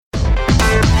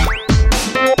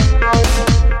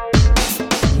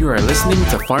are listening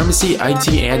to Pharmacy IT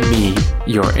and Me,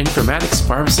 your informatics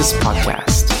pharmacist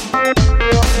podcast.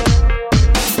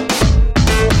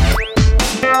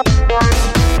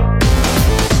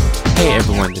 Hey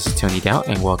everyone, this is Tony Dow,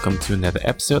 and welcome to another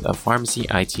episode of Pharmacy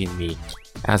IT and Me.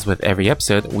 As with every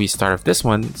episode, we start off this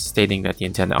one stating that the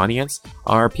intended audience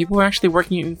are people who are actually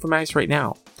working in informatics right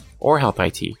now, or health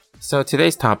IT. So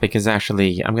today's topic is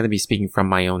actually, I'm going to be speaking from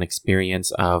my own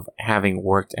experience of having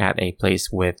worked at a place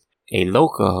with a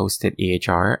local hosted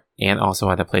EHR and also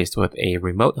at a place with a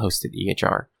remote hosted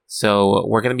EHR. So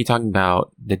we're going to be talking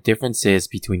about the differences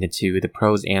between the two, the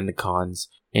pros and the cons,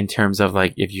 in terms of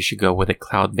like if you should go with a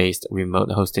cloud-based remote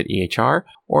hosted EHR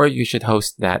or you should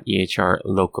host that EHR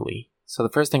locally. So the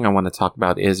first thing I want to talk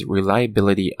about is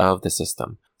reliability of the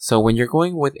system. So when you're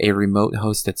going with a remote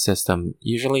hosted system,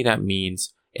 usually that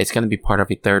means it's going to be part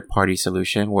of a third-party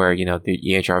solution where, the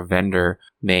EHR vendor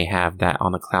may have that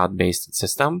on a cloud-based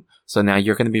system. So now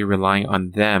you're going to be relying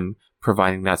on them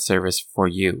providing that service for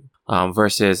you.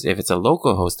 Versus if it's a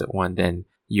local hosted one, then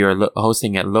you're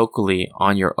hosting it locally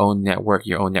on your own network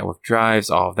drives,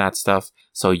 all of that stuff.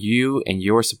 So you and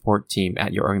your support team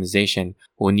at your organization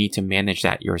will need to manage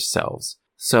that yourselves.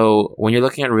 So when you're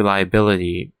looking at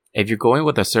reliability, if you're going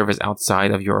with a service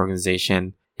outside of your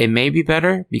organization, it may be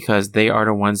better because they are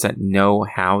the ones that know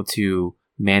how to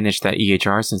manage that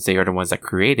EHR since they are the ones that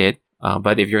create it.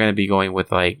 But if you're going to be going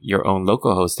with like your own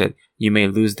local hosted, you may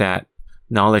lose that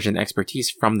knowledge and expertise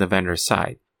from the vendor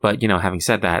side. But, having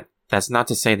said that, that's not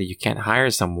to say that you can't hire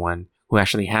someone who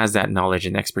actually has that knowledge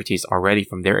and expertise already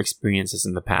from their experiences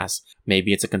in the past.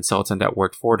 Maybe it's a consultant that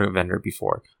worked for the vendor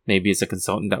before. Maybe it's a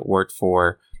consultant that worked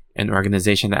for an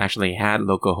organization that actually had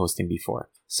local hosting before.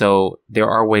 So there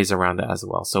are ways around that as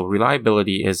well. So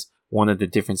reliability is one of the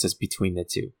differences between the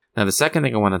two. Now, the second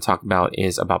thing I want to talk about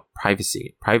is about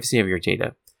privacy of your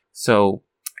data. So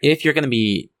if you're going to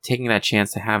be taking that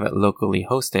chance to have it locally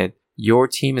hosted, your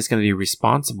team is going to be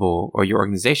responsible, or your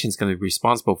organization is going to be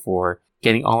responsible for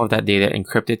getting all of that data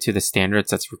encrypted to the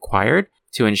standards that's required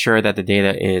to ensure that the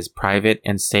data is private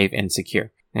and safe and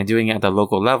secure. And doing it at the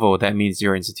local level, that means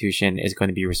your institution is going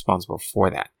to be responsible for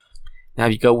that. Now,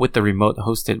 if you go with the remote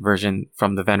hosted version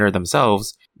from the vendor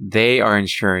themselves, they are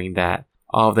ensuring that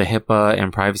all of the HIPAA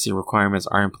and privacy requirements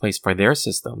are in place for their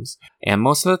systems. And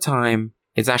most of the time,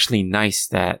 it's actually nice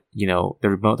that, the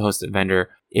remote hosted vendor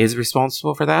is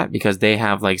responsible for that because they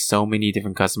have like so many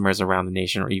different customers around the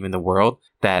nation or even the world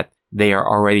that they are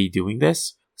already doing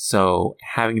this. So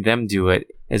having them do it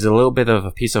is a little bit of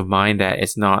a peace of mind that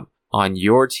it's not on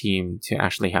your team to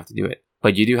actually have to do it.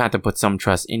 But you do have to put some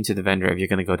trust into the vendor if you're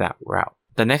going to go that route.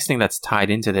 The next thing that's tied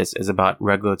into this is about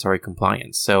regulatory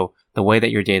compliance. So the way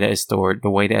that your data is stored, the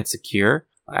way that it's secure,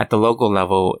 at the local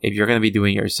level, if you're going to be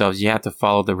doing it yourselves, you have to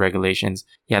follow the regulations.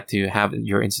 You have to have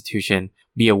your institution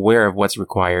be aware of what's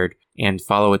required and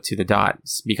follow it to the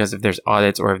dots. Because if there's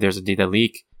audits or if there's a data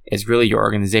leak, it's really your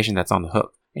organization that's on the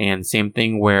hook. And same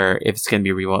thing where if it's going to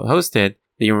be remote hosted,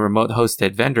 the remote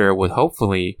hosted vendor would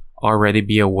hopefully already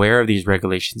be aware of these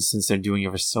regulations since they're doing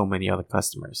it for so many other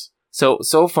customers.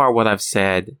 So far what I've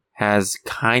said has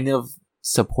kind of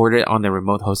supported on the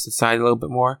remote hosted side a little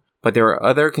bit more, but there are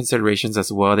other considerations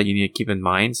as well that you need to keep in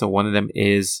mind. So one of them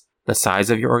is the size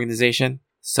of your organization.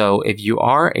 So if you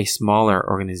are a smaller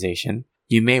organization,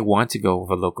 you may want to go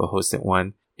with a local hosted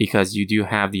one because you do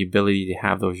have the ability to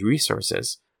have those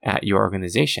resources at your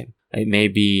organization. It may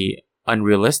be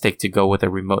unrealistic to go with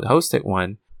a remote hosted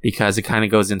one because it kind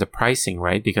of goes into pricing,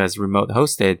 right? Because remote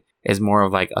hosted is more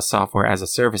of like a software as a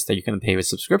service that you can pay a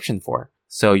subscription for.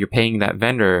 So you're paying that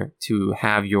vendor to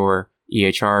have your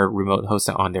EHR remote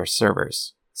hosted on their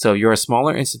servers. So you're a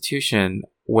smaller institution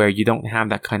where you don't have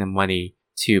that kind of money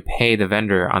to pay the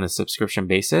vendor on a subscription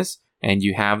basis, and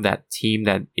you have that team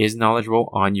that is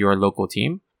knowledgeable on your local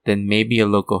team, then maybe a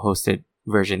local hosted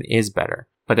version is better.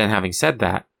 But then having said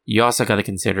that, you also got to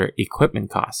consider equipment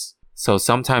costs. So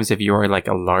sometimes if you're like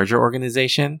a larger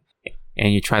organization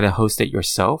and you try to host it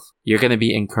yourself, you're going to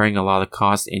be incurring a lot of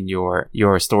costs in your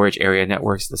storage area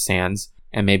networks, the SANs,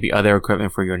 and maybe other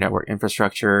equipment for your network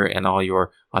infrastructure and all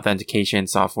your authentication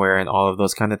software and all of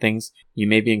those kind of things. You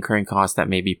may be incurring costs that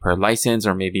may be per license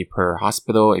or maybe per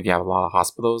hospital if you have a lot of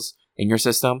hospitals in your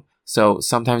system. So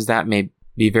sometimes that may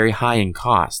be very high in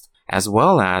cost, as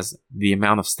well as the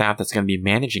amount of staff that's going to be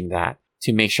managing that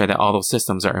to make sure that all those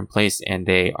systems are in place and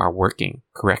they are working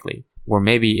correctly. Or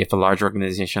maybe if a large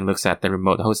organization looks at the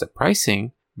remote hosted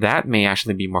pricing, that may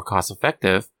actually be more cost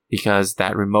effective because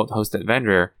that remote hosted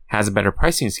vendor has a better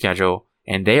pricing schedule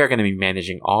and they are going to be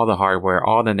managing all the hardware,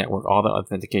 all the network, all the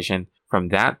authentication from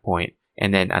that point.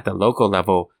 And then at the local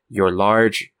level, your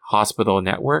large hospital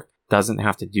network doesn't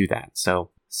have to do that.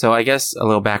 So So I guess a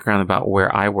little background about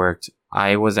where I worked.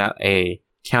 I was at a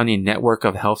county network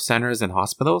of health centers and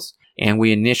hospitals, and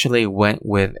we initially went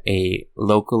with a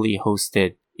locally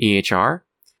hosted EHR.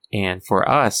 And for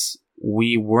us,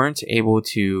 we weren't able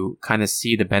to kind of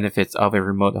see the benefits of a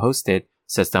remote hosted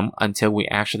system until we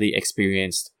actually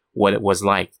experienced what it was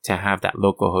like to have that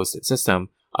local hosted system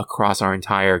across our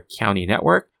entire county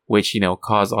network, which,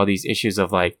 caused all these issues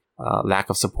of lack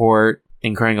of support,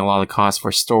 incurring a lot of costs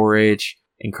for storage,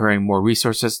 incurring more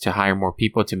resources to hire more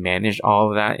people to manage all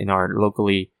of that in our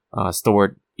locally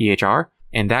stored EHR.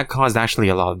 And that caused actually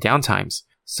a lot of downtimes.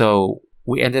 So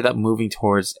we ended up moving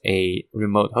towards a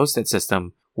remote hosted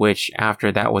system, which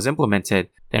after that was implemented,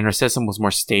 then our system was more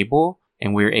stable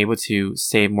and we were able to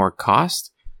save more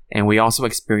cost. And we also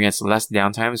experienced less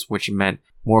downtimes, which meant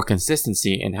more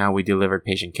consistency in how we delivered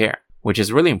patient care, which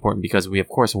is really important because we, of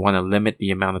course, want to limit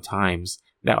the amount of times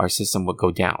that our system would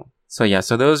go down. So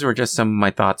those were just some of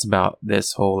my thoughts about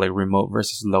this whole remote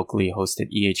versus locally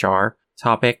hosted EHR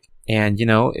topic. And,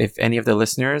 if any of the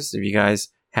listeners, if you guys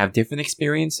have different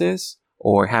experiences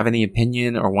or have any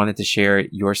opinion or wanted to share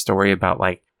your story about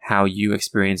how you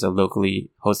experienced a locally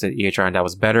hosted EHR and that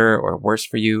was better or worse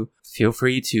for you, feel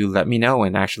free to let me know.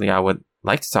 And actually, I would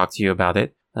like to talk to you about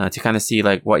it to kind of see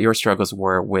what your struggles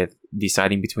were with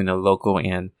deciding between a local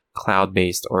and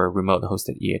cloud-based or remote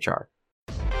hosted EHR.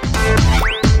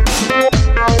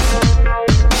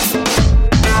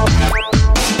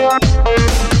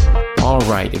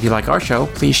 Alright, if you like our show,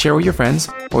 please share with your friends,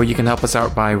 or you can help us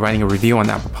out by writing a review on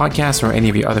Apple Podcasts or any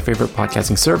of your other favorite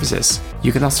podcasting services.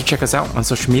 You can also check us out on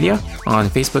social media, on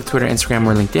Facebook, Twitter, Instagram,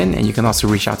 or LinkedIn, and you can also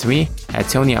reach out to me at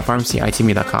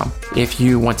tony@pharmacyitme.com. If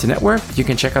you want to network, you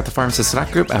can check out the Pharmacist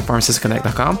Slack group at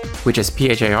pharmacistconnect.com, which is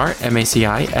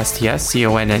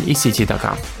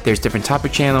PHARMACISTSCONNECT.com. There's different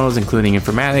topic channels, including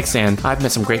informatics, and I've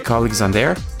met some great colleagues on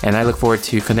there, and I look forward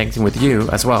to connecting with you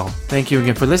as well. Thank you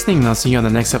again for listening, and I'll see you on the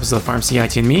next episode of Pharmacy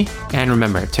IT and Me. And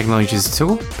remember, technology is a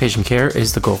tool, patient care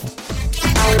is the goal.